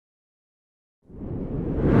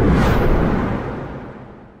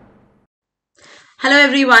Hello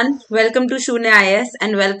everyone, welcome to Sunya IAS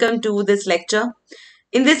and welcome to this lecture.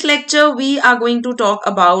 In this lecture, we are going to talk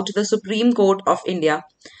about the Supreme Court of India.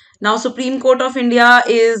 Now, Supreme Court of India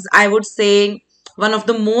is, I would say, one of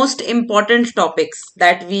the most important topics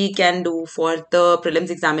that we can do for the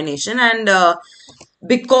prelims examination. And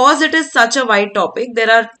because it is such a wide topic,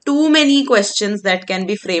 there are too many questions that can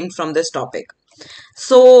be framed from this topic.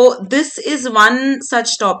 So, this is one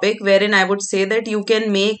such topic wherein I would say that you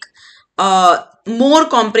can make more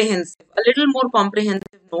comprehensive, a little more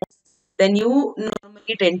comprehensive notes than you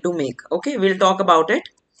normally tend to make. Okay, we'll talk about it.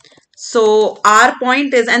 So our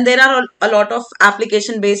point is, and there are a lot of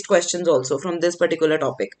application based questions also from this particular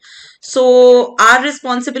topic. So our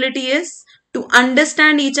responsibility is to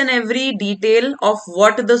understand each and every detail of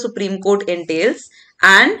what the Supreme Court entails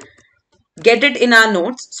and get it in our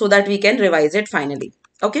notes so that we can revise it finally.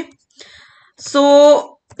 Okay.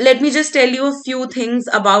 So let me just tell you a few things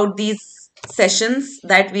about these sessions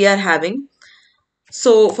that we are having.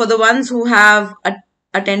 So for the ones who have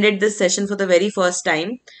attended this session for the very first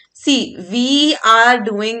time, see, we are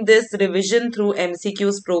doing this revision through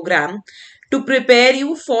MCQs program to prepare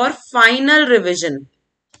you for final revision.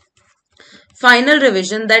 Final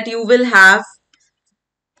revision that you will have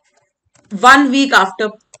 1 week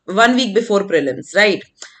before prelims, right?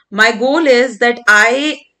 My goal is that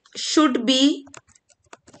I should be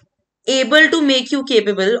able to make you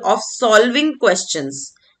capable of solving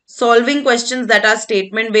questions that are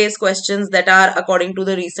statement based questions that are according to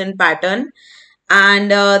the recent pattern. And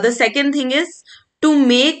the second thing is to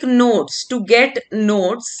make notes, to get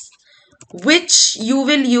notes which you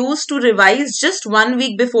will use to revise just 1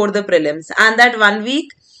 week before the prelims, and that 1 week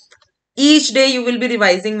each day you will be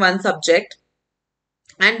revising one subject.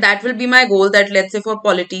 And that will be my goal, that let's say for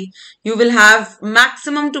polity, you will have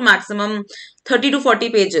maximum 30 to 40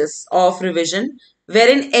 pages of revision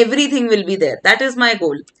wherein everything will be there. That is my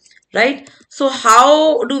goal, right? So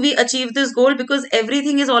how do we achieve this goal? Because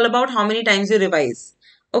everything is all about how many times you revise.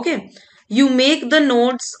 Okay. You make the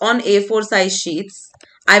notes on A4 size sheets.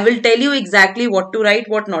 I will tell you exactly what to write,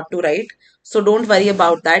 what not to write. So don't worry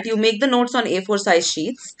about that. You make the notes on A4 size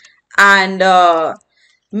sheets and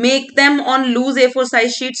make them on loose A4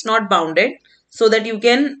 size sheets, not bounded, so that you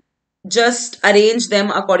can just arrange them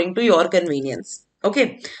according to your convenience.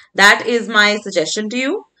 Okay, that is my suggestion to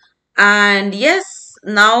you. And yes,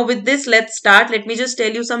 now with this, let's start. Let me just tell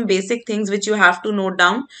you some basic things which you have to note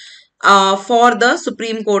down for the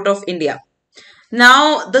Supreme Court of India.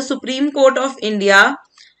 Now, the Supreme Court of India,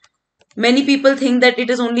 many people think that it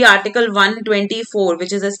is only Article 124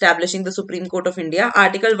 which is establishing the Supreme Court of India.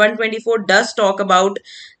 Article 124 does talk about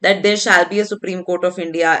that there shall be a Supreme Court of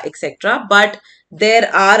India, etc. But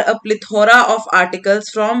there are a plethora of articles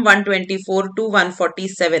from 124 to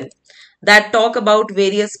 147 that talk about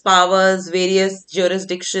various powers, various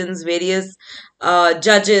jurisdictions, various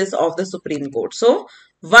judges of the Supreme Court. So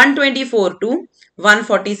 124 to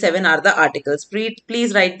 147 are the articles.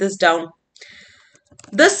 Please write this down.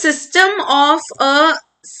 The system of a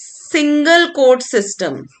single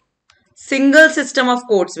system of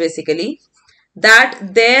courts, basically, that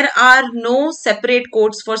there are no separate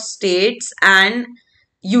courts for states and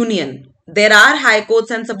union. There are high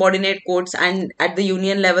courts and subordinate courts, and at the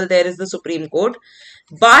union level there is the Supreme Court.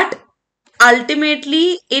 But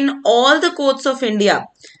ultimately, in all the courts of India,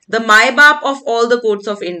 the MyBap of all the courts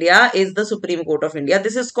of India is the Supreme Court of India.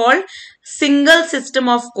 This is called single system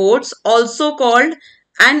of courts, also called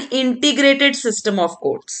an integrated system of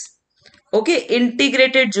courts. Okay,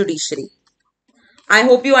 integrated judiciary. I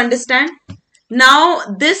hope you understand. Now,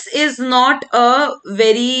 this is not a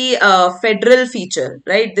very federal feature,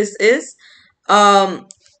 right? This is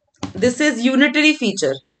unitary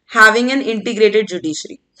feature, having an integrated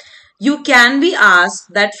judiciary. You can be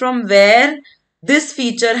asked that from where this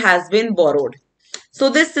feature has been borrowed. So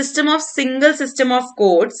this single system of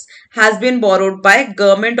courts has been borrowed by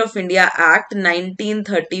Government of India Act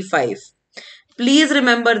 1935. Please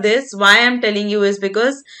remember this. Why I am telling you is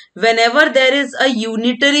because whenever there is a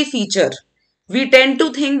unitary feature, we tend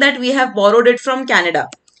to think that we have borrowed it from Canada,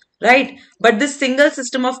 right? But this single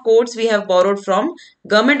system of courts we have borrowed from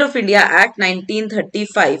Government of India Act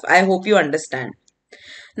 1935. I hope you understand.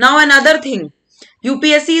 Now another thing.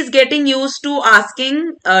 UPSC is getting used to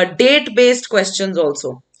asking date-based questions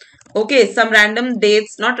also. Okay, some random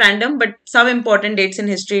dates, not random, but some important dates in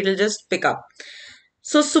history it will just pick up.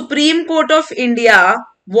 So, Supreme Court of India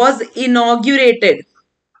was inaugurated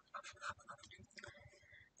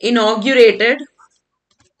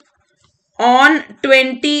on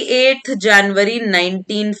 28th January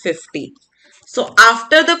 1950. So,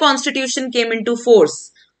 after the constitution came into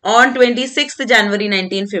force, on 26th January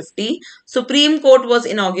 1950. Supreme Court was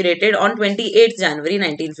inaugurated on 28th January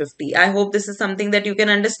 1950. I hope this is something that you can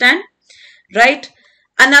understand, right?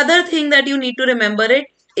 Another thing that you need to remember it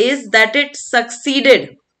is that it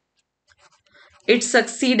succeeded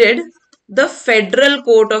the Federal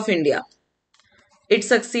Court of India. It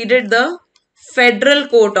succeeded the Federal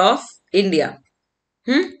Court of India.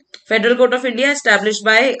 Federal Court of India established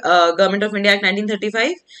by Government of India Act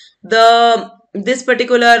 1935. This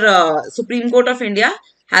particular Supreme Court of India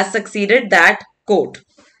has succeeded that court.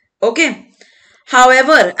 Okay.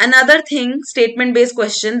 However, another thing, statement-based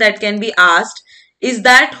question that can be asked is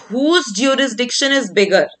that whose jurisdiction is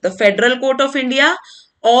bigger, the Federal Court of India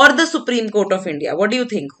or the Supreme Court of India? What do you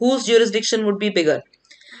think? Whose jurisdiction would be bigger?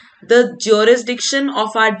 The jurisdiction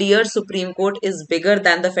of our dear Supreme Court is bigger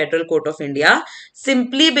than the Federal Court of India,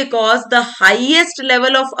 simply because the highest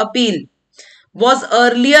level of appeal was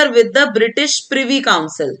earlier with the British Privy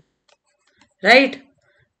Council, right?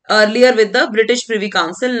 Earlier with the British Privy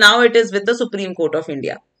Council, now it is with the Supreme Court of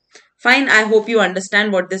India. Fine, I hope you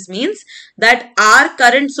understand what this means, that our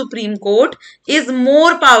current Supreme Court is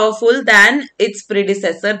more powerful than its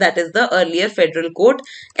predecessor, that is the earlier Federal Court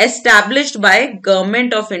established by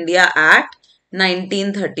Government of India Act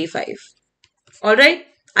 1935. Alright,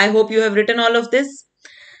 I hope you have written all of this.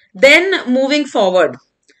 Then moving forward,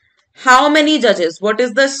 how many judges? What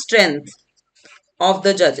is the strength of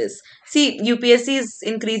the judges? See, UPSC is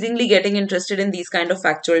increasingly getting interested in these kind of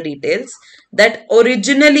factual details, that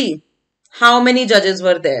originally how many judges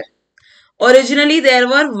were there? Originally there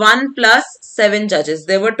were 1 plus 7 judges.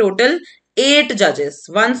 There were total 8 judges.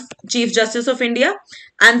 1 Chief Justice of India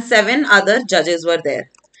and 7 other judges were there.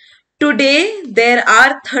 Today there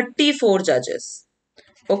are 34 judges.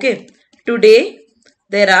 Okay. Today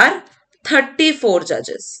there are 34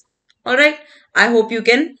 judges. Alright. I hope you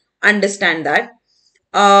can understand that.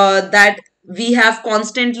 That we have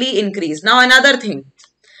constantly increased. Now another thing.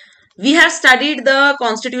 We have studied the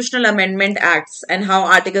Constitutional Amendment Acts and how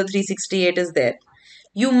Article 368 is there.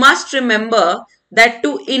 You must remember that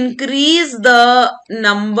to increase the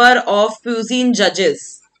number of puisne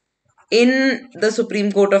judges in the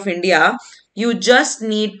Supreme Court of India, you just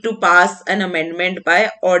need to pass an amendment by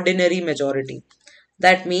ordinary majority.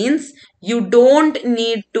 That means you don't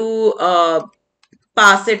need to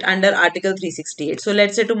pass it under Article 368. So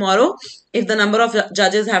let's say tomorrow, if the number of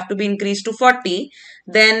judges have to be increased to 40,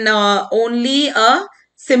 then only a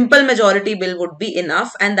simple majority bill would be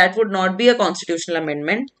enough, and that would not be a constitutional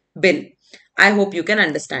amendment bill. I hope you can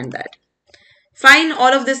understand that. Fine,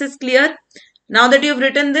 all of this is clear. Now that you've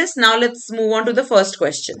written this, now let's move on to the first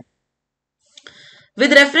question.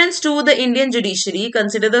 With reference to the Indian judiciary,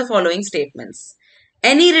 consider the following statements.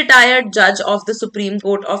 Any retired judge of the Supreme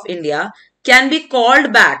Court of India can be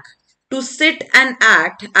called back to sit and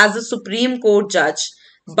act as a Supreme Court judge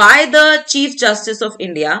by the Chief Justice of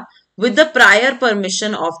India with the prior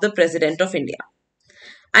permission of the President of India.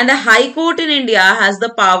 And a High Court in India has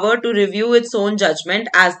the power to review its own judgment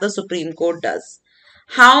as the Supreme Court does.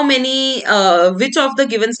 How many, which of the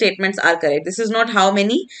given statements are correct? This is not how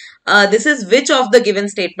many, this is which of the given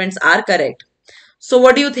statements are correct. So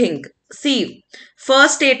what do you think? See,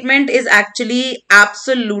 first statement is actually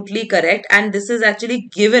absolutely correct, and this is actually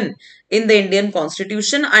given in the Indian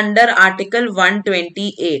Constitution under Article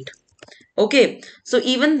 128. Okay, so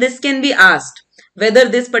even this can be asked, whether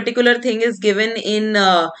this particular thing is given in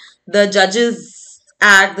the Judges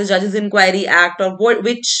Act, the Judges Inquiry Act, or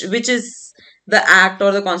which is the act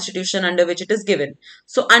or the constitution under which it is given.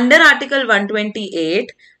 So under Article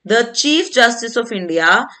 128, the Chief Justice of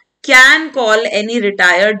India can call any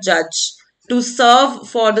retired judge to serve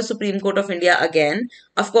for the Supreme Court of India again.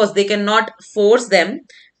 Of course, they cannot force them,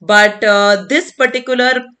 but this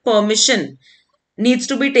particular permission needs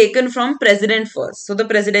to be taken from President first. So the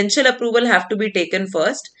presidential approval have to be taken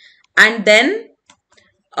first, and then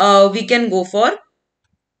we can go for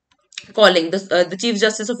calling the Chief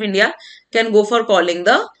Justice of India can go for calling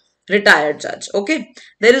the retired judge. Okay,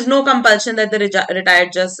 there is no compulsion that the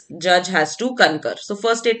retired judge has to concur. So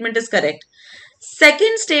first statement is correct.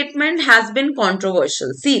 Second statement has been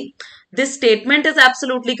controversial. See, this statement is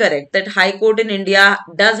absolutely correct that High Court in India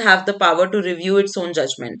does have the power to review its own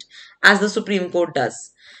judgment as the Supreme Court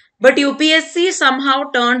does. But UPSC somehow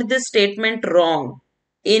turned this statement wrong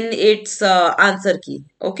in its answer key.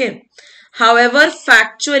 Okay. However,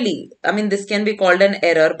 factually, I mean, this can be called an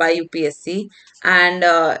error by UPSC, and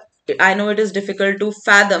I know it is difficult to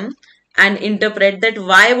fathom and interpret that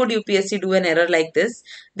why would UPSC do an error like this.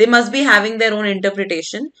 They must be having their own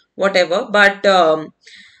interpretation, whatever, but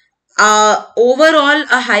Overall,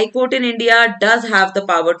 a High Court in India does have the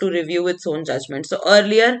power to review its own judgment. So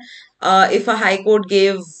earlier, if a High Court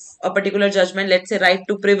gave a particular judgment, let's say right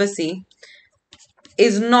to privacy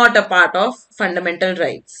is not a part of fundamental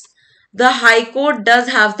rights. The High Court does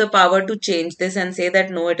have the power to change this and say that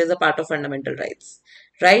no, it is a part of fundamental rights,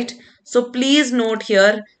 right? So please note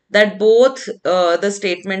here that both the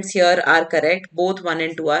statements here are correct. Both 1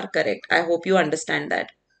 and 2 are correct. I hope you understand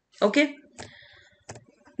that. Okay.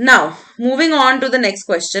 Now, moving on to the next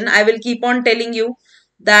question, I will keep on telling you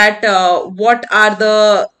that what are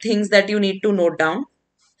the things that you need to note down.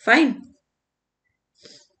 Fine.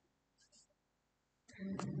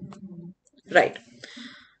 Right.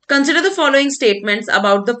 Consider the following statements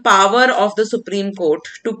about the power of the Supreme Court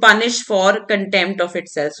to punish for contempt of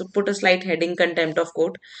itself. So put a slight heading, contempt of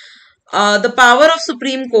court. The power of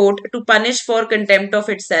Supreme Court to punish for contempt of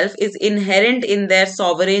itself is inherent in their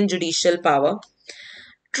sovereign judicial power.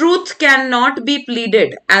 Truth cannot be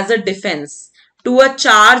pleaded as a defense to a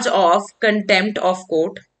charge of contempt of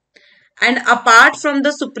court. And apart from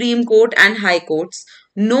the Supreme Court and High Courts,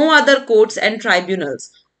 no other courts and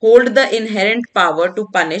tribunals hold the inherent power to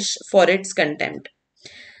punish for its contempt.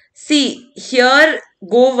 See, here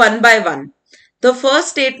go one by one. The first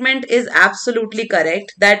statement is absolutely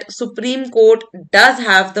correct that Supreme Court does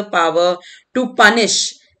have the power to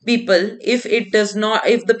punish people if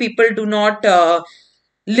the people do not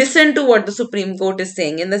listen to what the Supreme Court is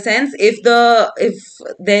saying. In the sense, if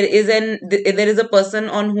there is a person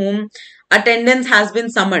on whom attendance has been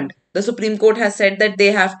summoned, the Supreme Court has said that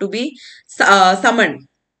they have to be summoned,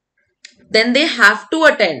 then they have to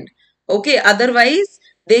attend. Okay, otherwise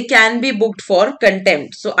they can be booked for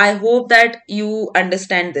contempt. So I hope that you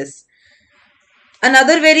understand this.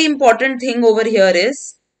 Another very important thing over here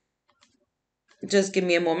is, just give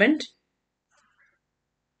me a moment.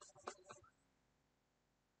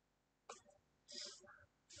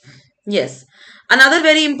 Yes. Another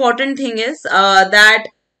very important thing is that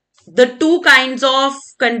the two kinds of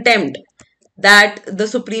contempt that the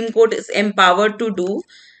Supreme Court is empowered to do,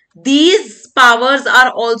 these powers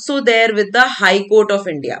are also there with the High Court of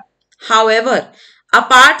India. However,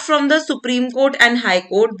 apart from the Supreme Court and High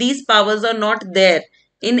Court, these powers are not there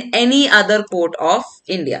in any other court of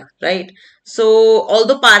India, right? So,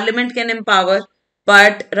 although Parliament can empower,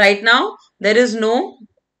 but right now there is no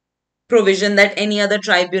provision that any other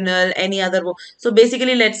tribunal, so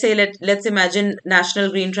basically let's imagine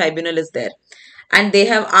National Green Tribunal is there and they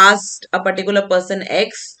have asked a particular person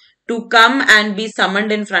X to come and be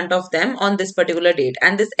summoned in front of them on this particular date,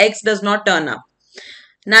 and this X does not turn up.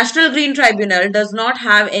 National Green Tribunal does not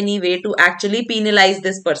have any way to actually penalize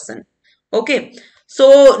this person. Okay,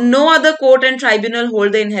 so no other court and tribunal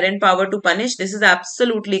hold the inherent power to punish. This is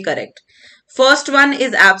absolutely correct. First one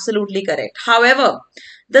is absolutely correct. However,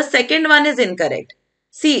 the second one is incorrect.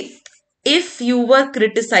 See, if you were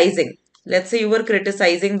criticizing, let's say you were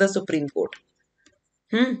criticizing the Supreme Court,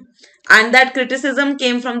 and that criticism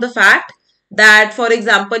came from the fact that, for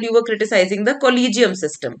example, you were criticizing the collegium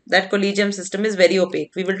system. That collegium system is very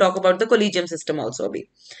opaque. We will talk about the collegium system also.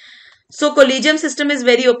 So, collegium system is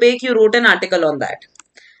very opaque. You wrote an article on that.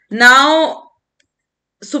 Now,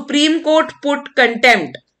 Supreme Court put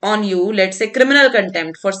contempt on you, let's say criminal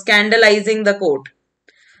contempt for scandalizing the court.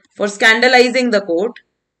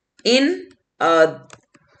 In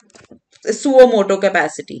suo moto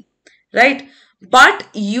capacity, right? But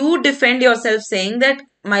you defend yourself saying that,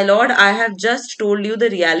 my lord, I have just told you the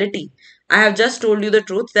reality. I have just told you the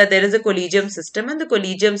truth that there is a collegium system and the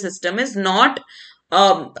collegium system is not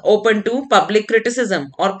open to public criticism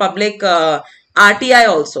or public RTI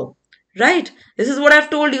also, right? This is what I've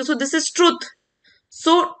told you. So this is truth.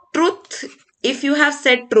 So truth, if you have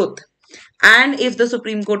said truth, and if the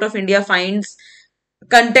Supreme Court of India finds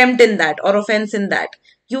contempt in that or offense in that,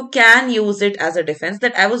 you can use it as a defense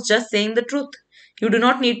that I was just saying the truth. You do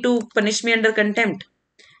not need to punish me under contempt,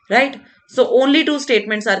 right? So only two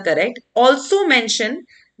statements are correct. Also mention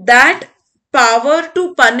that power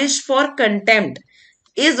to punish for contempt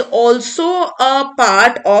is also a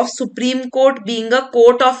part of Supreme Court being a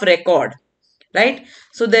court of record, right?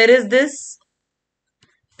 So there is this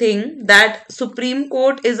thing that Supreme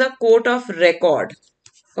Court is a court of record.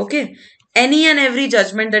 Okay. Any and every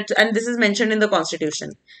judgment and this is mentioned in the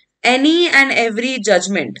Constitution, any and every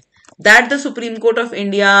judgment that the Supreme Court of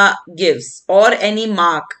India gives or any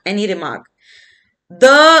remark,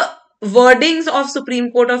 the wordings of Supreme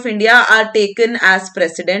Court of India are taken as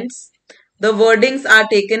precedents. The wordings are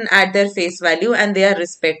taken at their face value and they are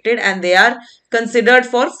respected and they are considered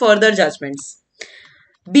for further judgments.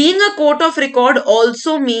 Being a court of record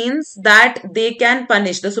also means that they can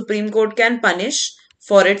punish, the Supreme Court can punish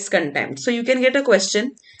for its contempt. So you can get a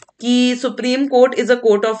question कि Supreme Court is a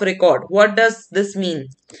court of record. What does this mean?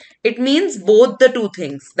 It means both the two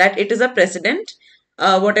things, that it is a precedent,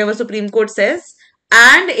 whatever Supreme Court says,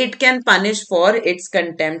 and it can punish for its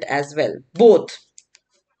contempt as well. Both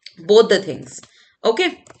the things.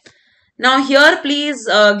 Okay. Now here please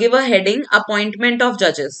give a heading, appointment of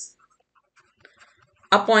judges.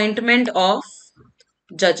 Appointment of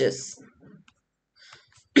judges.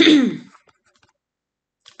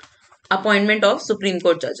 Appointment of Supreme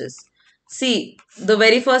Court judges. See, the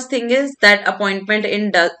very first thing is that appointment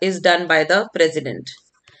is done by the president.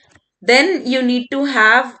 Then you need to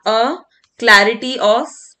have a clarity of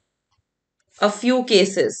a few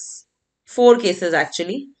cases. 4 cases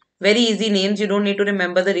actually. Very easy names. You don't need to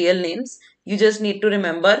remember the real names. You just need to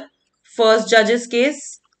remember first judge's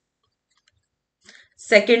case,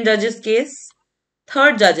 second judge's case,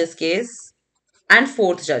 third judge's case, and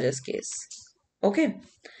fourth judge's case. Okay.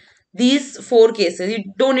 These 4 cases,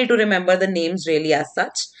 you don't need to remember the names really as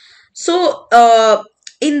such. So,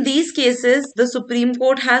 in these cases, the Supreme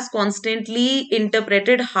Court has constantly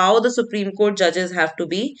interpreted how the Supreme Court judges have to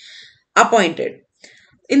be appointed.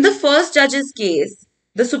 In the first judge's case,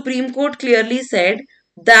 the Supreme Court clearly said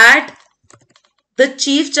that the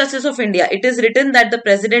Chief Justice of India, it is written that the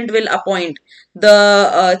President will appoint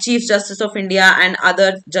the Chief Justice of India and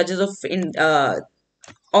other judges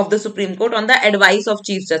of the Supreme Court on the advice of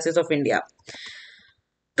Chief Justice of India.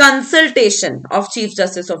 Consultation of Chief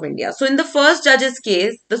Justice of India. So in the first judge's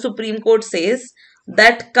case, the Supreme Court says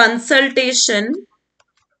that consultation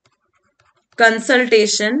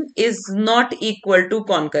is not equal to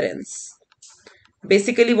concurrence.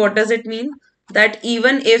 Basically, what does it mean? That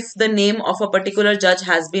even if the name of a particular judge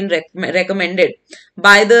has been recommended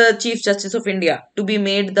by the Chief Justice of India to be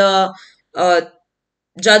made the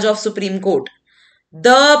judge of Supreme Court,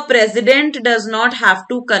 the President does not have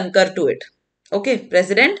to concur to it. Okay,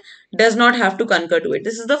 President does not have to concur to it.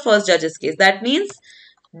 This is the first judge's case. That means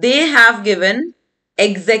they have given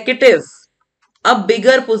executive a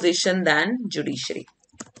bigger position than judiciary.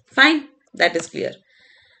 Fine, that is clear.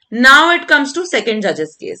 Now it comes to second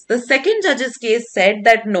judge's case. The second judge's case said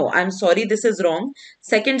that no, I'm sorry, this is wrong.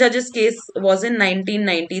 Second judge's case was in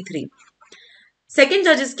 1993. Second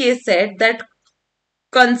judge's case said that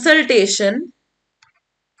consultation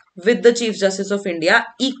with the Chief Justice of India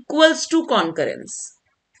equals to concurrence.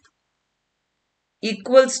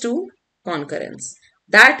 Equals to concurrence.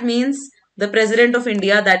 That means the President of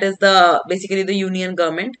India, that is basically the union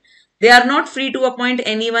government, they are not free to appoint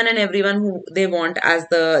anyone and everyone who they want as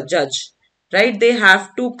the judge, right? They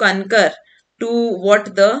have to concur to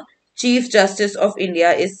what the Chief Justice of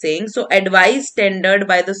India is saying. So advice tendered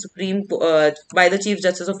by the by the Chief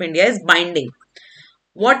Justice of India is binding.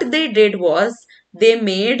 What they did was they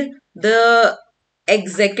made the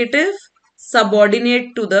executive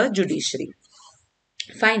subordinate to the judiciary.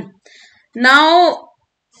 Fine. Now,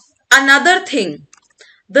 another thing.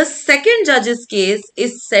 The second judge's case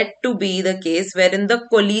is said to be the case wherein the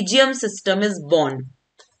collegium system is born.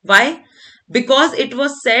 Why? Because it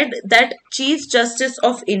was said that Chief Justice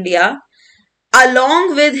of India,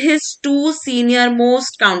 along with his 2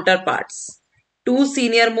 senior-most counterparts, 2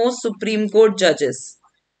 senior-most Supreme Court judges,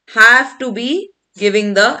 have to be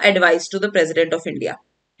giving the advice to the President of India,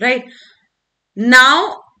 right?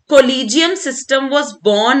 Now, collegium system was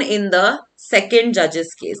born in the second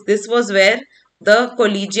judge's case. This was where the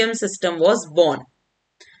collegium system was born.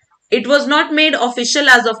 It was not made official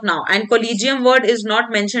as of now, and collegium word is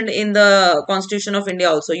not mentioned in the Constitution of India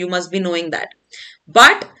also. You must be knowing that.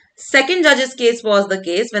 But second judge's case was the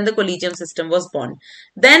case when the collegium system was born.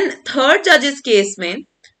 Then third judge's case mein,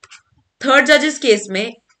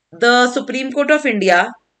 the Supreme Court of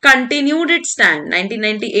India continued its stand.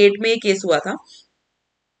 1998 में case हुआ था.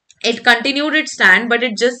 It continued its stand, but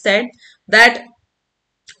it just said that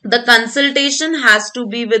the consultation has to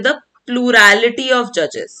be with the plurality of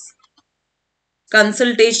judges.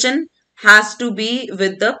 Consultation has to be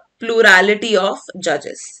with the plurality of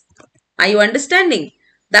judges. Are you understanding?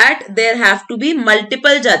 That there have to be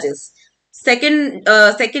multiple judges. Second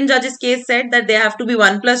judge's case said that there have to be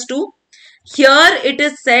 1 plus 2. Here it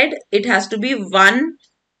is said it has to be 1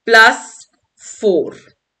 plus 4.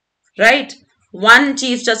 Right? One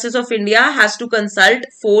Chief Justice of India has to consult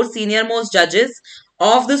 4 senior-most judges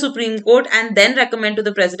of the Supreme Court and then recommend to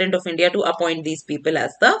the President of India to appoint these people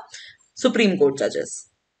as the Supreme Court judges.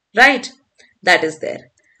 Right? That is there.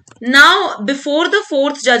 Now, before the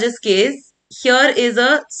 4th judge's case, here is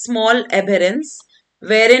a small aberrance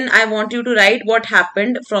wherein I want you to write what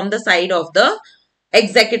happened from the side of the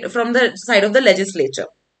executive, from the side of the legislature.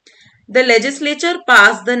 the legislature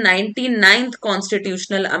passed the 99th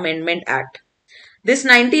Constitutional Amendment Act. This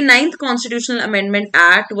 99th Constitutional Amendment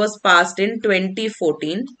Act was passed in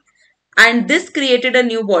 2014, and this created a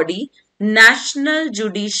new body, National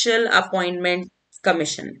Judicial Appointments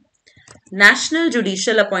Commission. National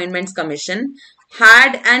Judicial Appointments Commission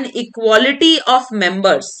had an equality of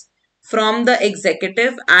members from the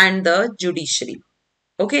executive and the judiciary.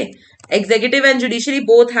 Okay, executive and judiciary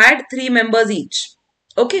both had 3 members each.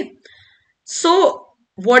 Okay, so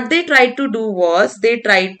what they tried to do was they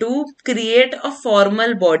tried to create a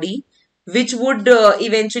formal body which would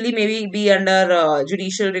eventually maybe be under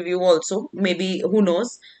judicial review also, maybe, who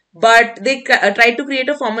knows, but they tried to create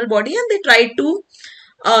a formal body, and they tried to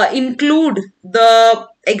include the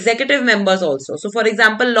executive members also. So for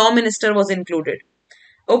example, law minister was included.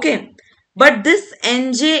 Okay, but this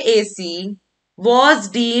NJAC was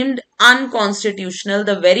deemed unconstitutional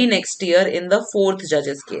the very next year in the 4th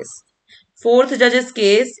judge's case. 4th judge's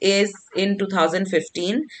case is in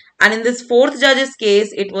 2015, and in this 4th judge's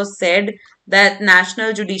case, it was said that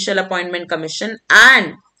National Judicial Appointment Commission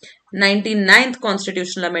and 99th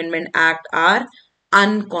Constitutional Amendment Act are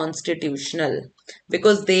unconstitutional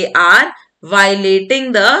because they are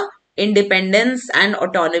violating the independence and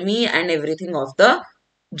autonomy and everything of the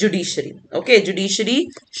judiciary. Okay, judiciary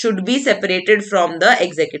should be separated from the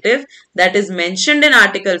executive. That is mentioned in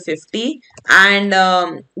Article 50, and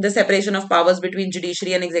the separation of powers between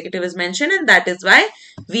judiciary and executive is mentioned, and that is why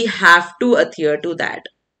we have to adhere to that.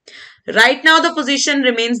 Right now, the position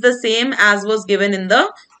remains the same as was given in the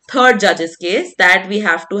 3rd judge's case, that we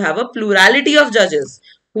have to have a plurality of judges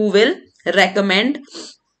who will recommend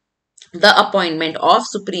the appointment of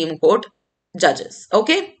Supreme Court judges.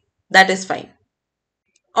 Okay, that is fine.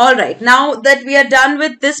 Alright, now that we are done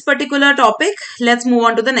with this particular topic, let's move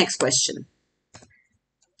on to the next question.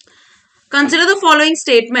 Consider the following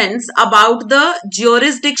statements about the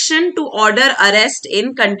jurisdiction to order arrest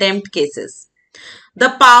in contempt cases.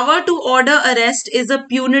 The power to order arrest is a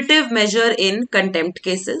punitive measure in contempt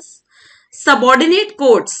cases. Subordinate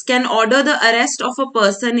courts can order the arrest of a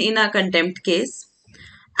person in a contempt case.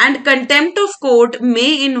 And contempt of court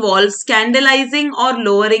may involve scandalizing or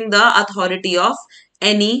lowering the authority of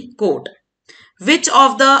any court. Which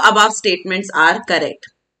of the above statements are correct?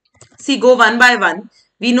 See, go one by one.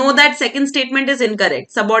 We know that second statement is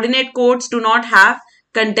incorrect. Subordinate courts do not have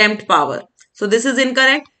contempt power. So this is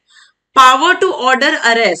incorrect. Power to order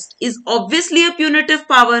arrest is obviously a punitive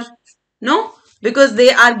power. No? Because they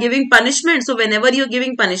are giving punishment. So whenever you are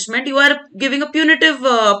giving punishment, you are giving a punitive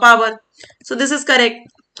power. So this is correct.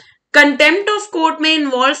 Contempt of court may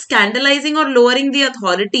involve scandalizing or lowering the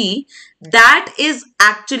authority. That is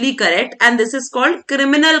actually correct, and this is called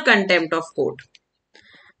criminal contempt of court.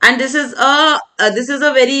 And this is a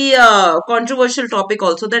very controversial topic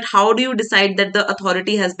also, that how do you decide that the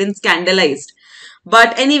authority has been scandalized?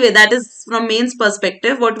 But anyway, that is from mains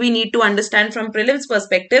perspective. What we need to understand from prelims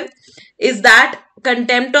perspective is that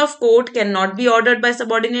contempt of court cannot be ordered by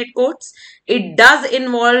subordinate courts. It does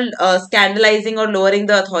involve scandalizing or lowering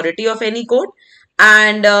the authority of any court,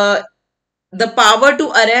 and the power to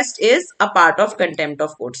arrest is a part of contempt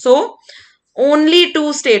of court. So only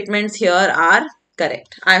 2 statements here are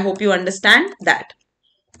correct. I hope you understand that.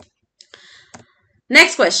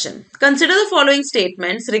 Next question. Consider the following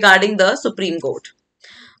statements regarding the Supreme Court.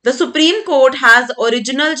 The Supreme Court has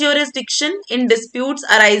original jurisdiction in disputes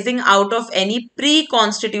arising out of any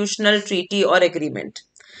pre-constitutional treaty or agreement.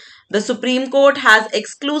 The Supreme Court has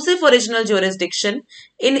exclusive original jurisdiction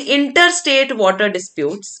in interstate water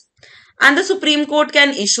disputes. And the Supreme Court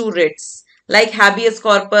can issue writs like habeas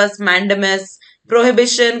corpus, mandamus,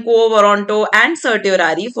 prohibition, quo warranto, and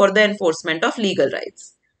certiorari for the enforcement of legal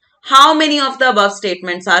rights. How many of the above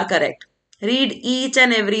statements are correct? Read each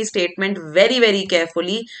and every statement very, very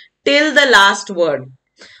carefully till the last word.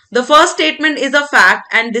 The first statement is a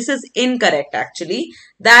fact, and this is incorrect actually,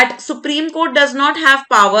 that Supreme Court does not have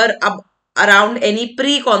power around any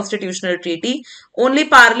pre-constitutional treaty. Only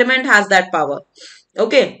Parliament has that power.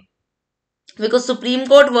 Okay. Because Supreme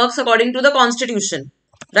Court works according to the Constitution,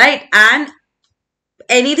 right? And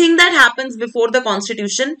anything that happens before the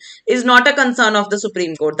Constitution is not a concern of the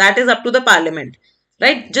Supreme Court. That is up to the Parliament,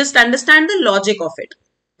 right? Just understand the logic of it.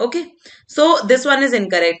 Okay. So this one is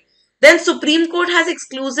incorrect. Then Supreme Court has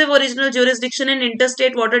exclusive original jurisdiction in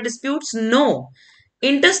interstate water disputes. No.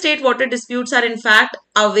 Interstate water disputes are in fact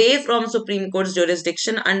away from Supreme Court's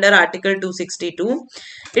jurisdiction under Article 262.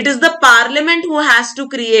 It is the Parliament who has to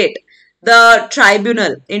create the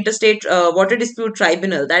tribunal, interstate water dispute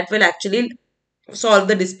tribunal, that will actually solve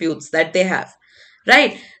the disputes that they have,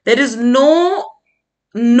 right? There is no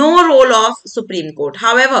no role of Supreme Court.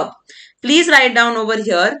 However, please write down over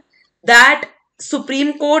here that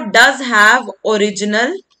Supreme Court does have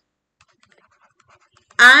original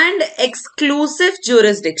and exclusive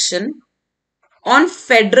jurisdiction on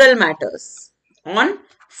federal matters. On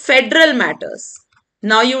federal matters.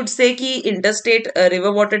 Now you would say ki interstate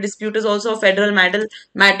river water dispute is also a federal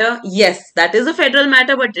matter. Yes, that is a federal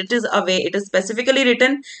matter, but it is specifically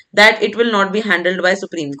written that it will not be handled by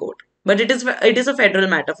Supreme Court. But it is a federal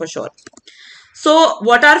matter for sure. So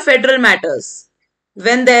what are federal matters?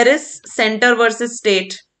 When there is center versus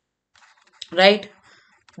state, right?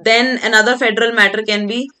 Then another federal matter can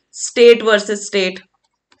be state versus state.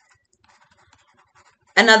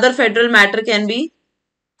 Another federal matter can be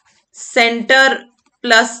center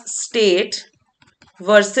plus state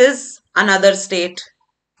versus another state.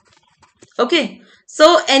 Okay.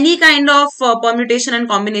 So any kind of permutation and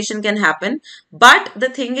combination can happen. But the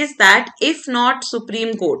thing is that if not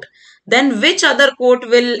Supreme Court, then which other court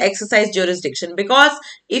will exercise jurisdiction? Because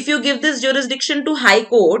if you give this jurisdiction to High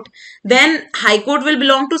Court, then High Court will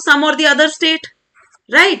belong to some or the other state,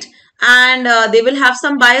 right? And they will have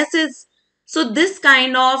some biases. So this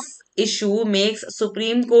kind of issue makes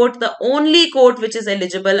Supreme Court the only court which is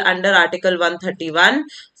eligible under Article 131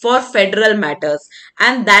 for federal matters.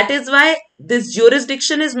 And that is why this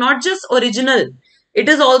jurisdiction is not just original, it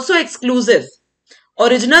is also exclusive.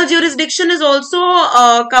 Original jurisdiction is also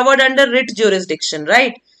covered under writ jurisdiction,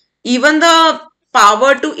 right? Even the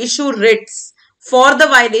power to issue writs for the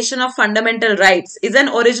violation of fundamental rights is an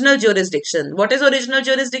original jurisdiction. What is original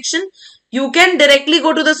jurisdiction? You can directly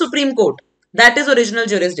go to the Supreme Court. That is original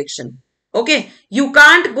jurisdiction. Okay. You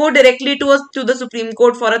can't go directly to the Supreme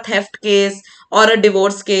Court for a theft case or a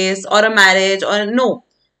divorce case or a marriage or no.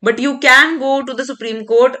 But you can go to the Supreme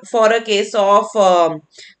Court for a case of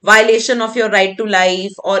violation of your right to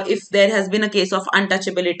life, or if there has been a case of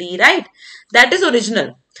untouchability, right? That is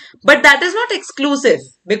original. But that is not exclusive,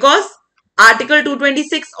 because Article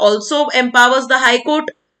 226 also empowers the High Court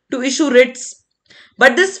to issue writs.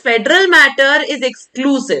 But this federal matter is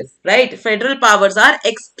exclusive, right? Federal powers are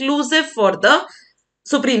exclusive for the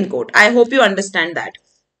Supreme Court. I hope you understand that.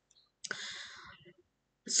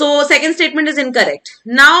 So second statement is incorrect.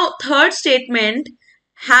 Now third statement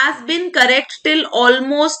has been correct till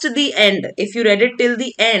almost the end. If you read it till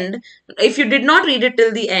the end, if you did not read it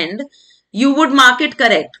till the end, you would mark it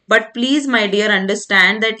correct. But please, my dear,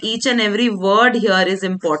 understand that each and every word here is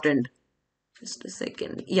important. Just a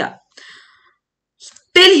second. Yeah.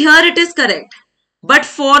 Till here it is correct. But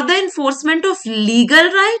for the enforcement of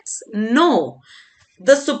legal rights, no.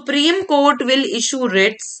 The Supreme Court will issue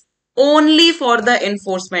writs only for the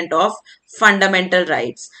enforcement of fundamental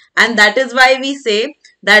rights. And that is why we say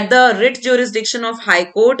that the writ jurisdiction of High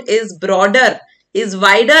Court is broader, is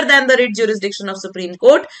wider than the writ jurisdiction of Supreme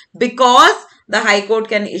Court, because the High Court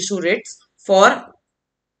can issue writs for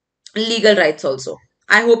legal rights also.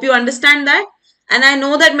 I hope you understand that. And I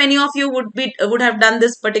know that many of you would have done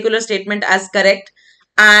this particular statement as correct,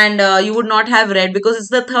 and you would not have read, because it's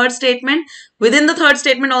the third statement. Within the third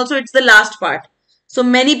statement also, it's the last part. So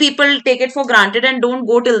many people take it for granted and don't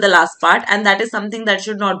go till the last part, and that is something that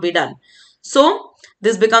should not be done. So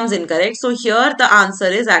this becomes incorrect. So here the answer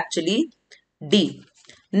is actually D.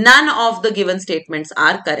 None of the given statements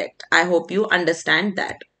are correct. I hope you understand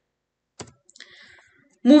that.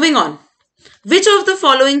 Moving on. Which of the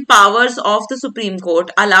following powers of the Supreme Court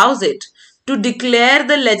allows it to declare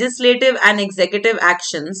the legislative and executive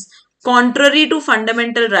actions contrary to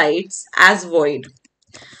fundamental rights as void?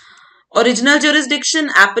 Original jurisdiction,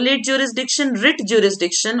 appellate jurisdiction, writ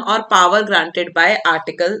jurisdiction, or power granted by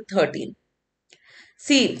Article 13.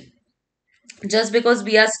 See, just because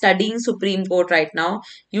we are studying Supreme Court right now,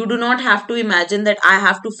 you do not have to imagine that I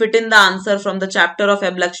have to fit in the answer from the chapter of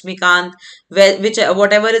M. Laxmikant,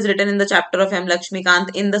 whatever is written in the chapter of M.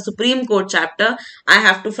 Laxmikant in the Supreme Court chapter, I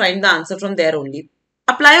have to find the answer from there only.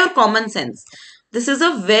 Apply your common sense. This is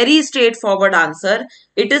a very straightforward answer.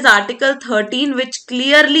 It is Article 13 which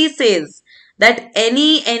clearly says that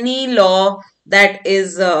any law that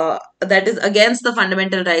is against the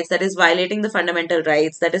fundamental rights, that is violating the fundamental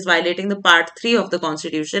rights, that is violating the part 3 of the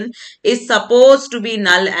Constitution, is supposed to be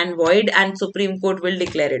null and void, and Supreme Court will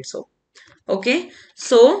declare it so. Okay,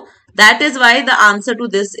 so that is why the answer to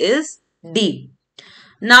this is D.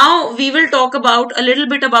 Now we will talk about a little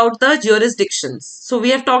bit about the jurisdictions. So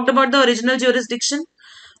we have talked about the original jurisdiction.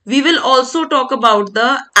 We will also talk about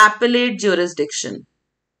the appellate jurisdiction.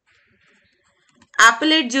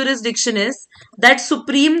 Appellate jurisdiction is that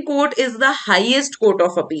Supreme Court is the highest court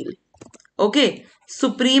of appeal. Okay,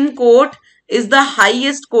 Supreme Court is the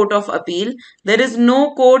highest court of appeal. There is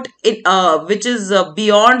no court which is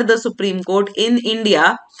beyond the Supreme Court in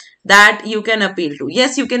India that you can appeal to.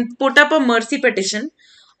 Yes, you can put up a mercy petition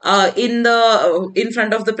in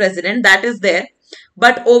front of the president. That is there.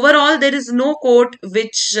 But overall, there is no court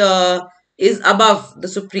which is above the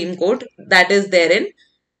Supreme Court that is there in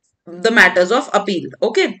the matters of appeal.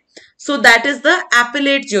 Okay. So that is the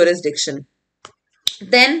appellate jurisdiction.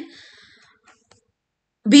 Then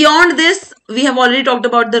beyond this, we have already talked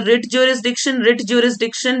about the writ jurisdiction. Writ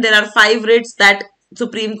jurisdiction, there are 5 writs that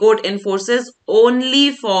Supreme Court enforces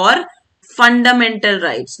only for fundamental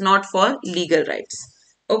rights, not for legal rights.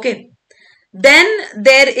 Okay. Then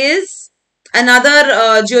there is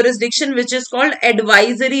another jurisdiction which is called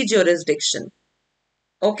advisory jurisdiction.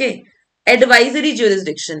 Okay. Advisory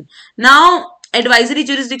jurisdiction. Now, advisory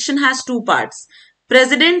jurisdiction has 2 parts.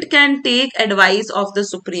 President can take advice of the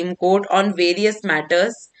Supreme Court on various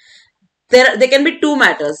matters. There can be 2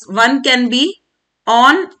 matters. One can be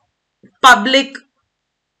on public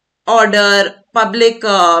order, public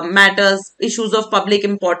matters, issues of public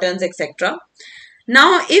importance, etc.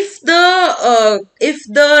 Now, if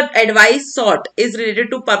the advice sought is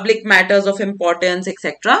related to public matters of importance,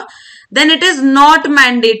 etc., then it is not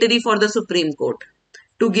mandatory for the Supreme Court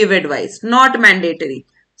to give advice. Not mandatory.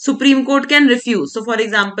 Supreme Court can refuse. So, for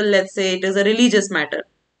example, let's say it is a religious matter.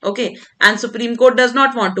 Okay. And Supreme Court does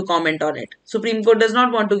not want to comment on it. Supreme Court does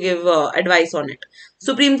not want to give advice on it.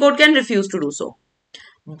 Supreme Court can refuse to do so.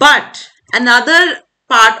 But another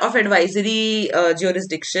part of advisory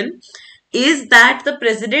jurisdiction is that the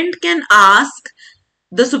president can ask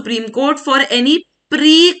the Supreme Court for any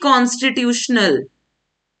pre-constitutional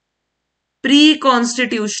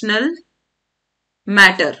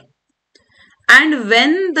matter. And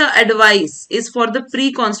when the advice is for the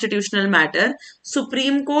pre-constitutional matter,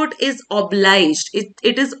 Supreme Court is obliged,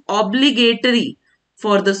 it is obligatory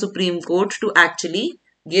for the Supreme Court to actually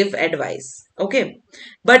give advice. Okay.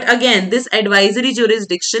 But again, this advisory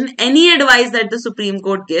jurisdiction, any advice that the Supreme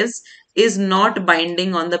Court gives is not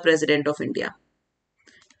binding on the President of India.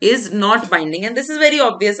 Is not binding. And this is very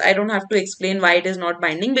obvious. I don't have to explain why it is not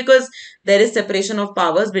binding, because there is separation of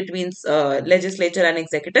powers between legislature and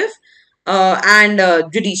executive and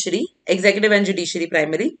judiciary, executive and judiciary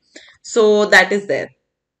primarily. So that is there.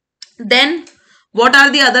 Then what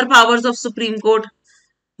are the other powers of Supreme Court?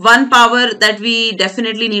 One power that we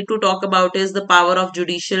definitely need to talk about is the power of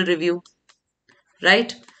judicial review,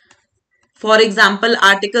 right? For example,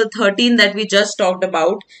 Article 13 that we just talked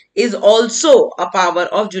about is also a power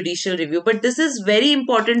of judicial review. But this is very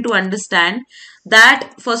important to understand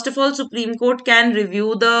that, first of all, Supreme Court can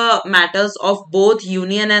review the matters of both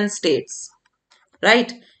union and states,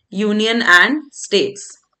 right? Union and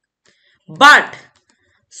states. But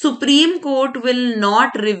Supreme Court will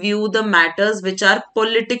not review the matters which are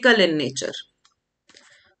political in nature.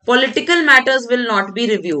 Political matters will not be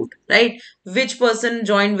reviewed, right? Which person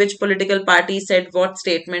joined which political party, said what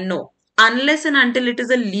statement? No. Unless and until it is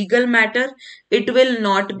a legal matter, it will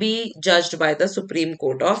not be judged by the Supreme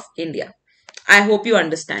Court of India. I hope you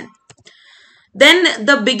understand. Then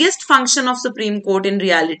the biggest function of Supreme Court in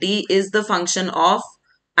reality is the function of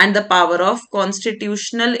and the power of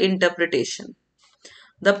constitutional interpretation.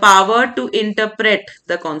 The power to interpret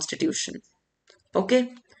the constitution.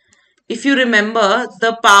 Okay. If you remember,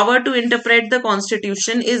 the power to interpret the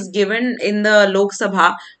constitution is given in the Lok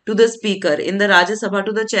Sabha to the speaker, in the Rajya Sabha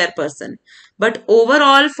to the chairperson. But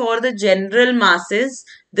overall, for the general masses,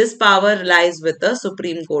 this power lies with the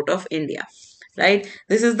Supreme Court of India, right?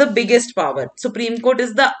 This is the biggest power. Supreme Court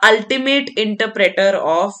is the ultimate interpreter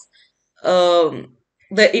of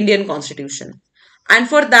the Indian Constitution. And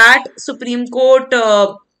for that, Supreme Court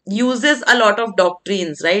uses a lot of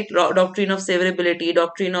doctrines, right? Doctrine of severability,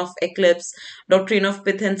 doctrine of eclipse, doctrine of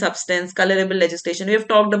pith and substance, colorable legislation. We have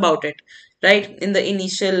talked about it, right, in the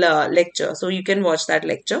initial lecture. So you can watch that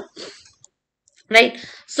lecture, right?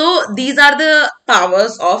 So these are the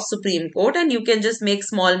powers of Supreme Court, and you can just make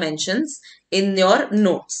small mentions in your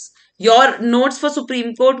notes. Your notes for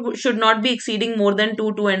Supreme Court should not be exceeding more than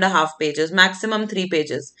 2.5 pages, maximum 3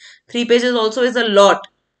 pages. 3 pages also is a lot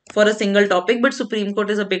for a single topic, but Supreme Court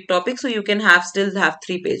is a big topic, so you can still have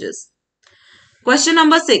 3 pages. Question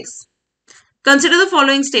number 6. Consider the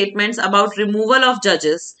following statements about removal of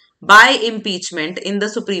judges by impeachment in the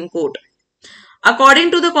Supreme Court. According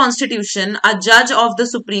to the Constitution, a judge of the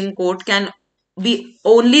Supreme Court can be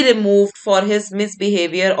only removed for his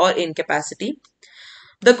misbehavior or incapacity.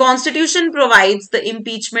 The Constitution provides the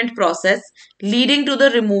impeachment process leading to the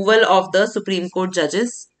removal of the Supreme Court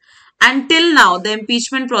judges. Until now, the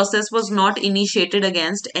impeachment process was not initiated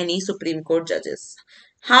against any Supreme Court judges.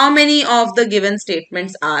 How many of the given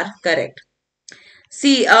statements are correct?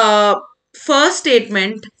 See, first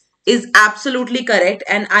statement is absolutely correct,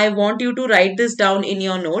 and I want you to write this down in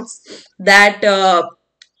your notes that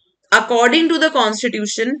according to the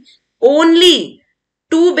constitution, only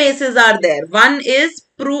two bases are there. One is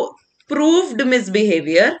proved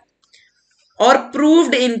misbehavior or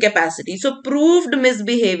proved incapacity. So proved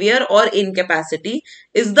misbehavior or incapacity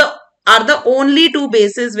is the are the only two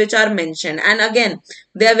bases which are mentioned, and again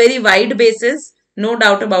they are very wide bases, no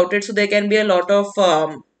doubt about it. So there can be a lot of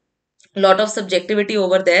subjectivity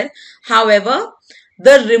over there. However,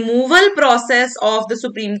 the removal process of the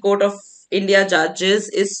Supreme Court of India judges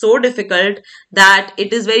is so difficult that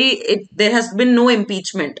there has been no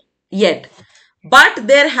impeachment yet, but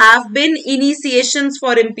there have been initiations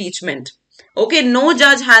for impeachment. Okay, no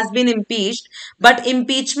judge has been impeached, but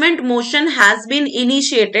impeachment motion has been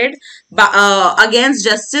initiated against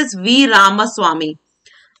Justice V. Ramaswamy.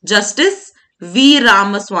 Justice V.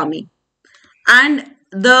 Ramaswamy. And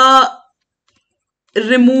the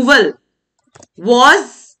removal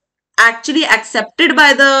was actually accepted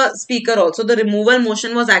by the speaker also. The removal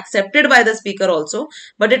motion was accepted by the speaker also,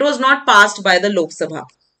 but it was not passed by the Lok Sabha.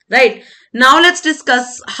 Right. Now let's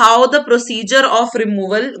discuss how the procedure of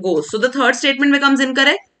removal goes. So the third statement becomes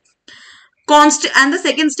incorrect. And the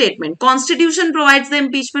second statement, Constitution provides the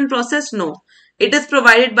impeachment process? No. It is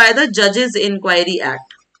provided by the Judges Inquiry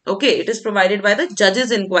Act. Okay, it is provided by the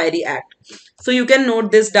Judges Inquiry Act. So you can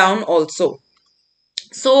note this down also.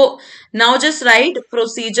 So now just write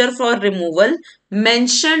procedure for removal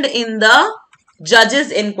mentioned in the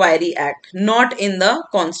Judges Inquiry Act, not in the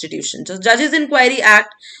Constitution. So Judges Inquiry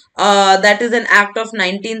Act, that is an act of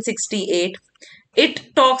 1968.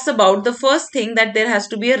 It talks about the first thing that there has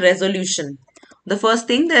to be a resolution. The first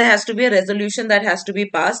thing, there has to be a resolution that has to be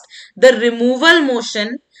passed. The removal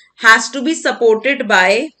motion has to be supported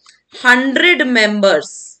by 100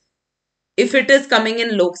 members if it is coming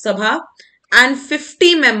in Lok Sabha and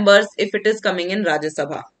 50 members if it is coming in Rajya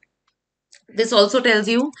Sabha. This also tells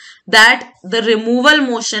you that the removal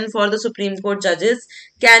motion for the Supreme Court judges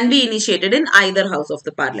can be initiated in either house of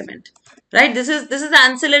the parliament. Right? This is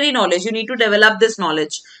ancillary knowledge. You need to develop this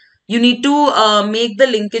knowledge. You need to make the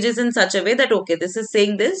linkages in such a way that, okay, this is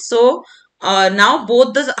saying this. So now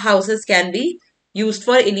both the houses can be used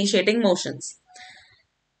for initiating motions.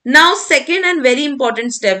 Now, second and very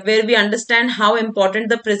important step where we understand how important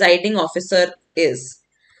the presiding officer is.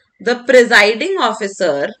 The presiding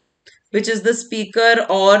officer, which is the speaker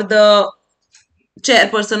or the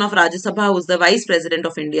chairperson of Rajya Sabha, who is the vice president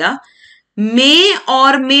of India, may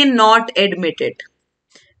or may not admit it.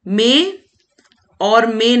 May or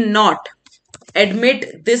may not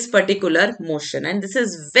admit this particular motion. And this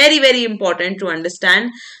is very, very important to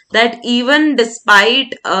understand that even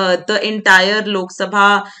despite the entire Lok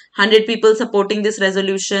Sabha, 100 people supporting this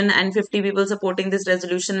resolution and 50 people supporting this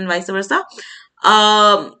resolution and vice versa,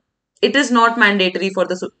 it is not mandatory for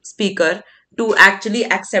the speaker to actually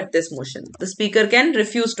accept this motion. The speaker can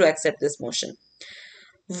refuse to accept this motion.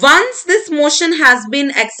 Once this motion has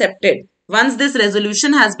been accepted, once this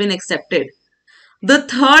resolution has been accepted, the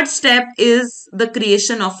third step is the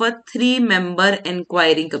creation of a 3-member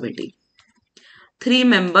inquiry committee.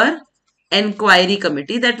 3-member inquiry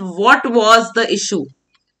committee. That what was the issue?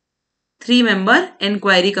 3-member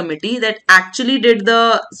inquiry committee that actually did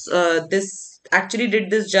this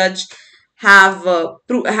judge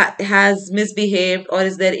has misbehaved, or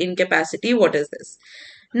is there incapacity? What is this?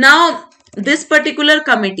 Now, this particular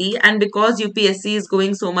committee, and because UPSC is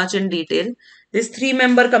going so much in detail, this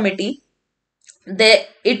 3-member committee,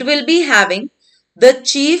 it will be having the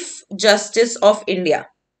Chief Justice of India,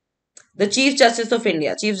 Chief Justice of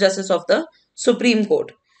the Supreme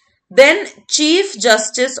Court, then Chief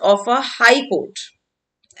Justice of a High Court,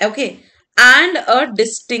 okay, and a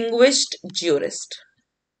distinguished jurist.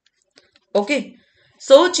 Okay,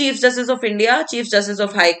 so Chief Justice of India, Chief Justice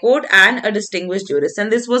of High Court, and a distinguished jurist.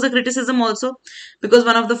 And this was a criticism also because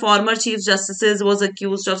one of the former Chief Justices was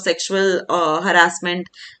accused of sexual harassment,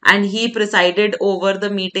 and he presided over the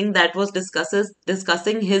meeting that was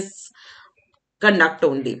discussing his conduct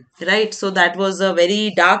only. Right? So that was a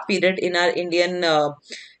very dark period in our Indian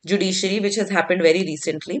judiciary, which has happened very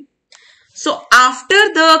recently. So after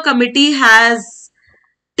the committee has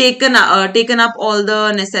taken up all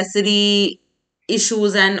the necessary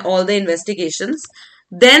issues and all the investigations,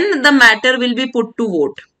 then the matter will be put to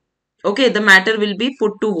vote. Okay, the matter will be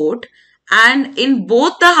put to vote, and in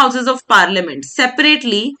both the houses of parliament,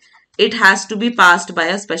 separately, it has to be passed by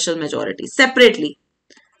a special majority. Separately,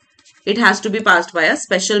 it has to be passed by a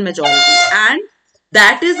special majority, and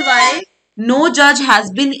that is why no judge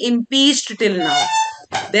has been impeached till now.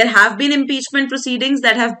 There have been impeachment proceedings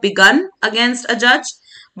that have begun against a judge,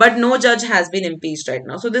 but no judge has been impeached right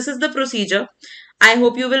now. So this is the procedure. I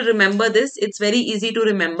hope you will remember this. It's very easy to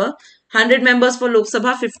remember. 100 members for Lok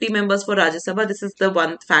Sabha, 50 members for Rajya Sabha. This is the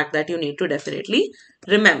one fact that you need to definitely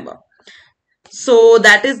remember. So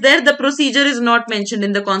that is there. The procedure is not mentioned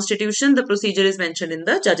in the Constitution. The procedure is mentioned in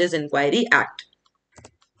the Judges Inquiry Act.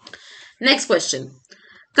 Next question.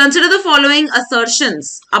 Consider the following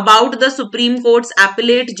assertions about the Supreme Court's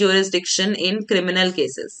appellate jurisdiction in criminal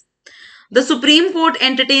cases. The Supreme Court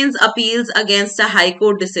entertains appeals against a High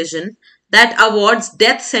Court decision that awards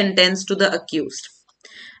death sentence to the accused.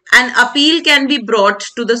 An appeal can be brought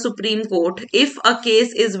to the Supreme Court if a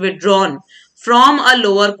case is withdrawn from a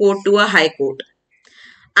lower court to a high court.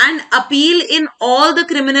 An appeal in all the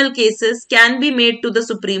criminal cases can be made to the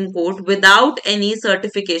Supreme Court without any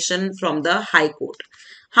certification from the High Court.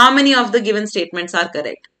 How many of the given statements are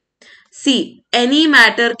correct? See, any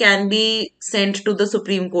matter can be sent to the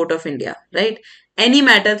Supreme Court of India, right? Any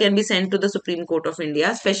matter can be sent to the Supreme Court of India,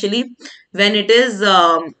 especially when it is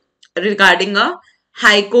regarding a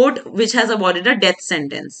High Court which has awarded a death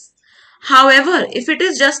sentence. However, if it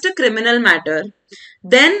is just a criminal matter,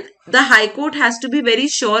 then the High Court has to be very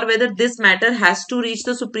sure whether this matter has to reach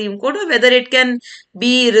the Supreme Court or whether it can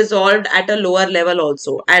be resolved at a lower level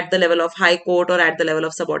also, at the level of High Court or at the level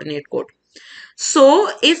of subordinate court.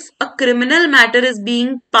 So, if a criminal matter is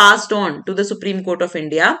being passed on to the Supreme Court of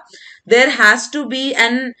India, there has to be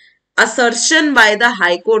an assertion by the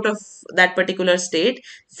High Court of that particular state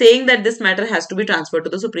saying that this matter has to be transferred to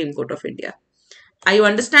the Supreme Court of India. Are you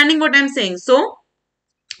understanding what I am saying? So,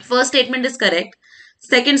 first statement is correct.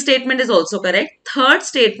 Second statement is also correct. Third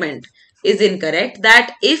statement is incorrect,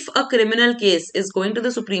 that if a criminal case is going to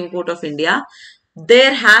the Supreme Court of India,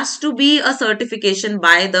 there has to be a certification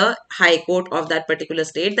by the High Court of that particular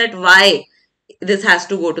state that why this has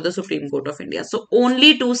to go to the Supreme Court of India. So,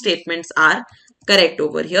 only two statements are correct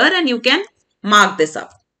over here and you can mark this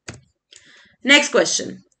up. Next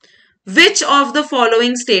question. Which of the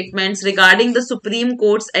following statements regarding the Supreme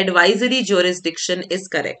Court's advisory jurisdiction is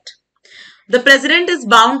correct? The President is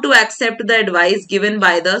bound to accept the advice given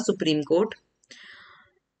by the Supreme Court.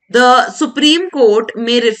 The Supreme Court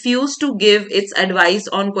may refuse to give its advice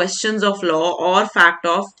on questions of law or fact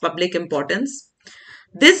of public importance.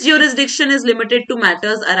 This jurisdiction is limited to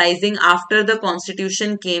matters arising after the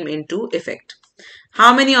Constitution came into effect.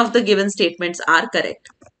 How many of the given statements are correct?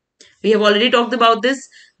 We have already talked about this.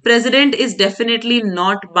 President is definitely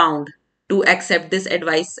not bound to accept this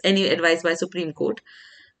advice, any advice by Supreme Court.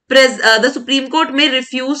 The Supreme Court may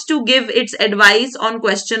refuse to give its advice on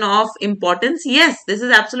question of importance. Yes, this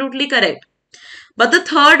is absolutely correct. But the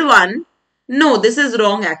third one, no, this is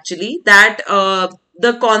wrong actually. That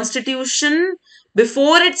the Constitution,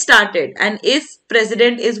 before it started, and if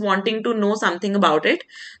President is wanting to know something about it,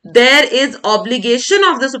 there is obligation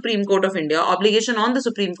of the Supreme Court of India, obligation on the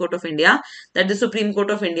Supreme Court of India, that the Supreme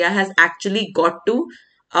Court of India has actually got to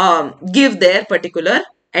give their particular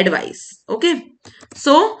advice. Okay.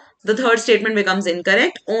 So, the third statement becomes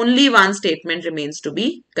incorrect. Only one statement remains to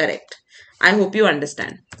be correct. I hope you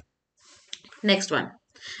understand. Next one.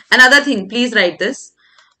 Another thing, please write this.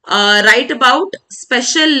 Write about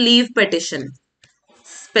special leave petition.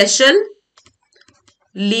 Special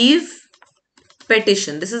leave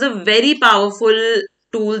petition. This is a very powerful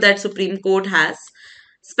tool that Supreme Court has.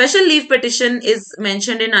 Special leave petition is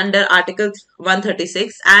mentioned in under Article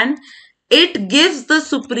 136 and it gives the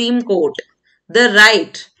Supreme Court the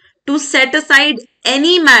right to set aside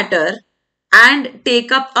any matter and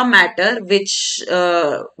take up a matter which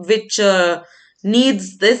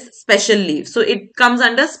needs this special leave. So it comes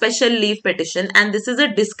under special leave petition and this is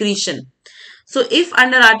a discretion. So if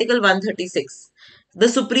under Article 136, the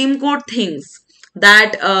Supreme Court thinks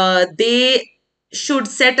that they should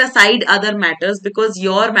set aside other matters because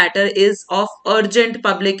your matter is of urgent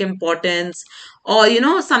public importance or, you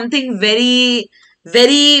know, something very,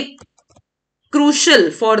 very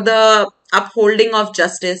crucial for the upholding of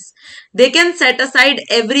justice, they can set aside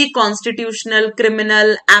every constitutional,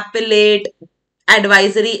 criminal, appellate,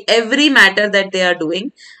 advisory, every matter that they are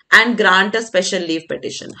doing and grant a special leave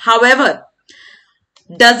petition. However,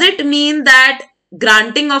 does it mean that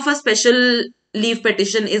granting of a special leave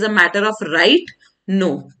petition is a matter of right?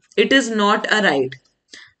 No, it is not a right.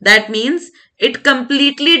 That means it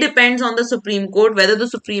completely depends on the Supreme Court whether the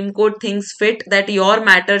Supreme Court thinks fit that your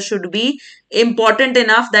matter should be important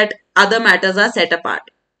enough that other matters are set apart.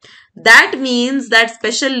 That means that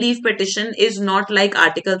special leave petition is not like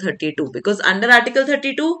Article 32 because under Article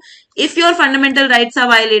 32, if your fundamental rights are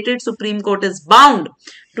violated, Supreme Court is bound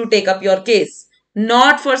to take up your case,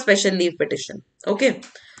 not for special leave petition. Okay.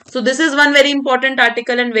 So this is one very important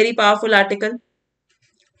article and very powerful article.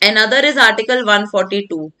 Another is Article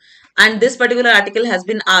 142. And this particular article has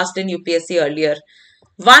been asked in UPSC earlier.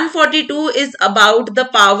 142 is about the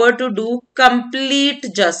power to do complete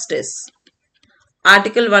justice.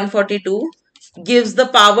 Article 142 gives the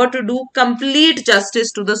power to do complete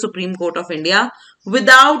justice to the Supreme Court of India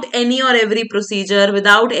without any or every procedure,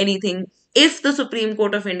 without anything. If the Supreme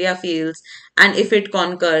Court of India feels and if it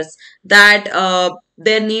concurs that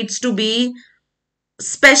there needs to be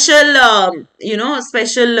special,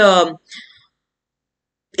 special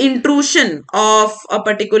intrusion of a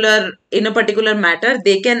particular matter,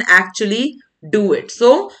 they can actually do it.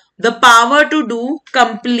 So the power to do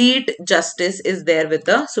complete justice is there with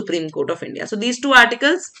the Supreme Court of India. So these two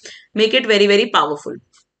articles make it very, very powerful.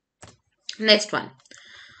 Next one.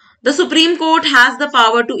 The Supreme Court has the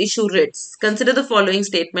power to issue writs. Consider the following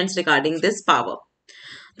statements regarding this power.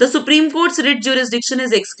 The Supreme Court's writ jurisdiction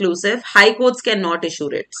is exclusive. High courts cannot issue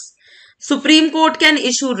writs. Supreme Court can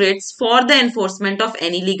issue writs for the enforcement of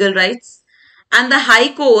any legal rights, and the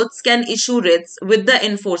high courts can issue writs with the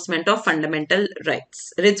enforcement of fundamental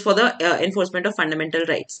rights. Writs for the enforcement of fundamental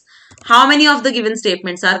rights. How many of the given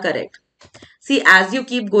statements are correct? See, as you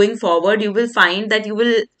keep going forward, you will find that you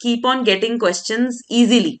will keep on getting questions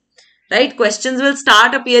easily, right? Questions will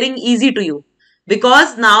start appearing easy to you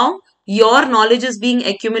because now your knowledge is being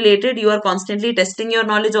accumulated. You are constantly testing your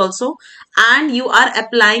knowledge also, and you are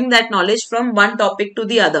applying that knowledge from one topic to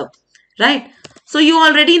the other, right? So you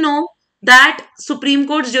already know that Supreme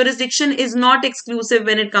Court's jurisdiction is not exclusive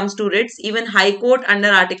when it comes to writs. Even High Court under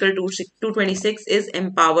Article 226 is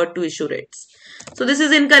empowered to issue writs. So this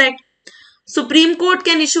is incorrect. Supreme Court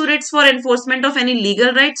can issue writs for enforcement of any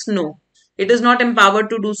legal rights? No. It is not empowered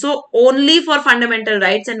to do so, only for fundamental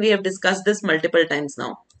rights, and we have discussed this multiple times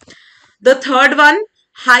now. The third one,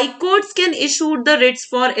 high courts can issue the writs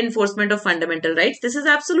for enforcement of fundamental rights. This is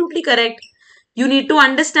absolutely correct. You need to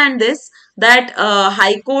understand this, that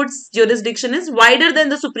high court's jurisdiction is wider than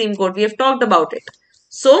the Supreme Court. We have talked about it.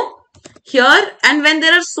 So here, and when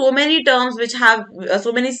there are so many terms which have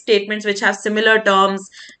so many statements which have similar terms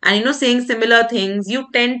and saying similar things, you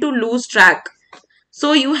tend to lose track.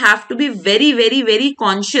 So you have to be very, very, very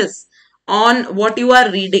conscious on what you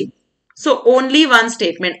are reading. So only one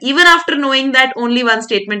statement. Even after knowing that only one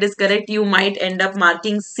statement is correct, you might end up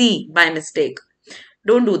marking C by mistake.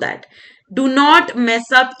 Don't do that. Do not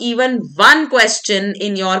mess up even one question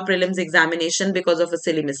in your prelims examination because of a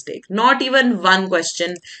silly mistake. Not even one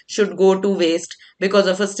question should go to waste because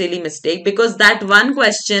of a silly mistake, because that one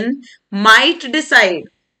question might decide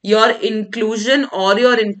your inclusion or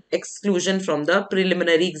your exclusion from the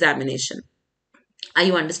preliminary examination. Are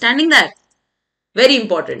you understanding that? Very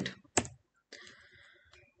important.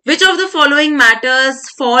 Which of the following matters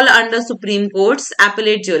fall under Supreme Court's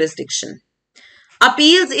appellate jurisdiction?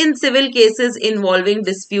 Appeals in civil cases involving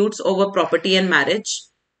disputes over property and marriage.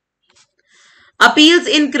 Appeals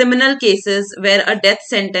in criminal cases where a death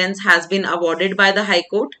sentence has been awarded by the High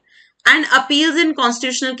Court. And appeals in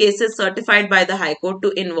constitutional cases certified by the High Court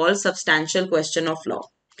to involve substantial question of law.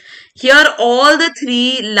 Here all the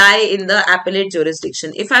three lie in the appellate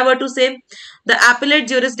jurisdiction. If I were to say the appellate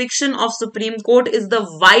jurisdiction of Supreme Court is the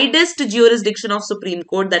widest jurisdiction of Supreme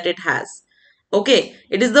Court that it has. Okay,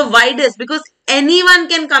 it is the widest because anyone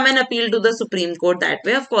can come and appeal to the Supreme Court that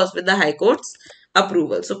way, of course, with the High Court's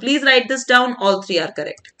approval. So please write this down. All three are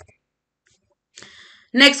correct.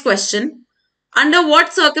 Next question. Under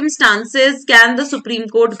what circumstances can the Supreme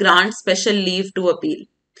Court grant special leave to appeal?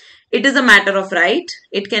 It is a matter of right.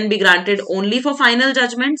 It can be granted only for final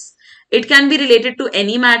judgments. It can be related to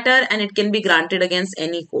any matter and it can be granted against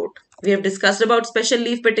any court. We have discussed about special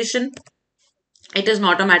leave petition. It is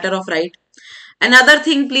not a matter of right. Another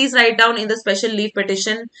thing, please write down in the special leave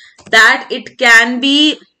petition that it can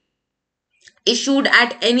be issued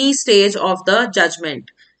at any stage of the judgment.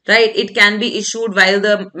 Right? It can be issued while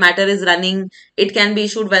the matter is running. It can be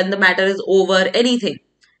issued when the matter is over, anything.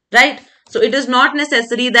 Right? So it is not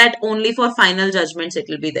necessary that only for final judgments it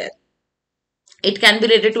will be there. It can be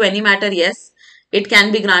related to any matter, yes. It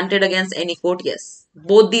can be granted against any court, yes.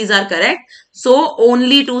 Both these are correct. So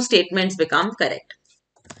only two statements become correct.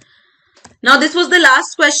 Now this was the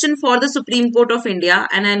last question for the Supreme Court of India,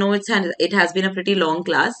 and I know it has been a pretty long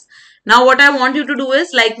class. Now what I want you to do is,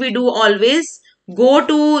 like we do always, go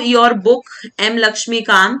to your book M.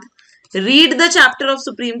 Laxmikant, read the chapter of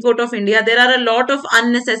Supreme Court of India. There are a lot of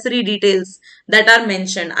unnecessary details that are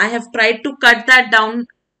mentioned. I have tried to cut that down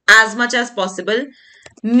as much as possible.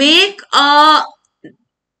 Make a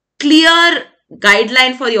clear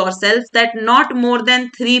guideline for yourself that not more than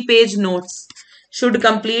 3-page notes should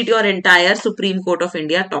complete your entire Supreme Court of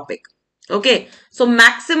India topic. Okay, so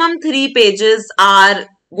maximum 3 pages are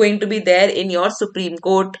going to be there in your Supreme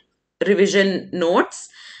Court revision notes.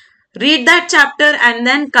 Read that chapter and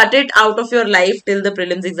then cut it out of your life till the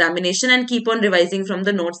prelims examination and keep on revising from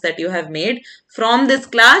the notes that you have made from this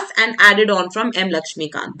class and added on from M.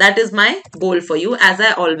 Laxmikant. That is my goal for you, as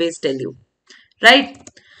I always tell you, right?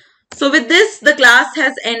 So with this, the class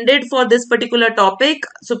has ended for this particular topic.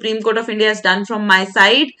 Supreme Court of India is done from my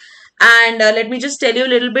side. And let me just tell you a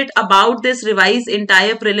little bit about this Revise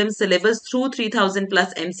Entire Prelims syllabus through 3000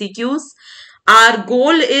 plus MCQs. Our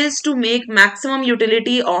goal is to make maximum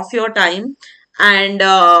utility of your time and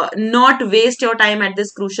not waste your time at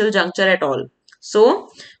this crucial juncture at all. So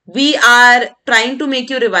we are trying to make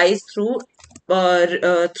you revise through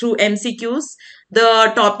MCQs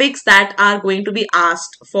the topics that are going to be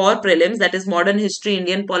asked for prelims, that is modern history,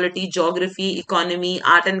 Indian polity, geography, economy,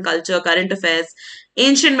 art and culture, current affairs,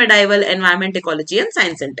 ancient medieval, environment, ecology, and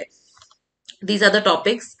science and tech. These are the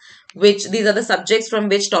topics these are the subjects from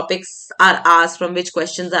which topics are asked, from which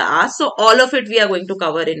questions are asked. So all of it we are going to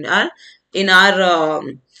cover in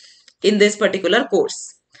this particular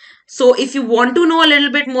course. So if you want to know a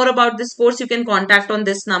little bit more about this course, you can contact on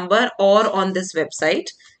this number or on this website,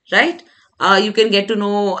 right? You can get to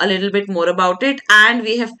know a little bit more about it, and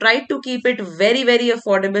we have tried to keep it very, very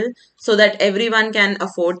affordable so that everyone can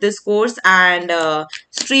afford this course and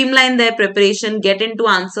streamline their preparation, get into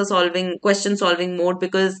question solving mode,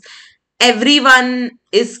 because everyone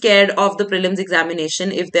is scared of the prelims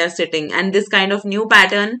examination if they're sitting, and this kind of new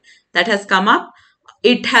pattern that has come up,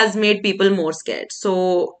 it has made people more scared.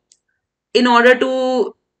 So in order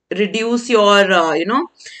to reduce your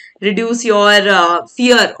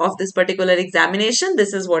fear of this particular examination,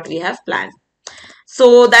 this is what we have planned.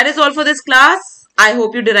 So that is all for this class. I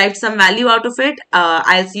hope you derived some value out of it.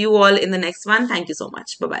 I'll see you all in the next one. Thank you so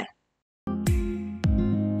much. Bye-bye.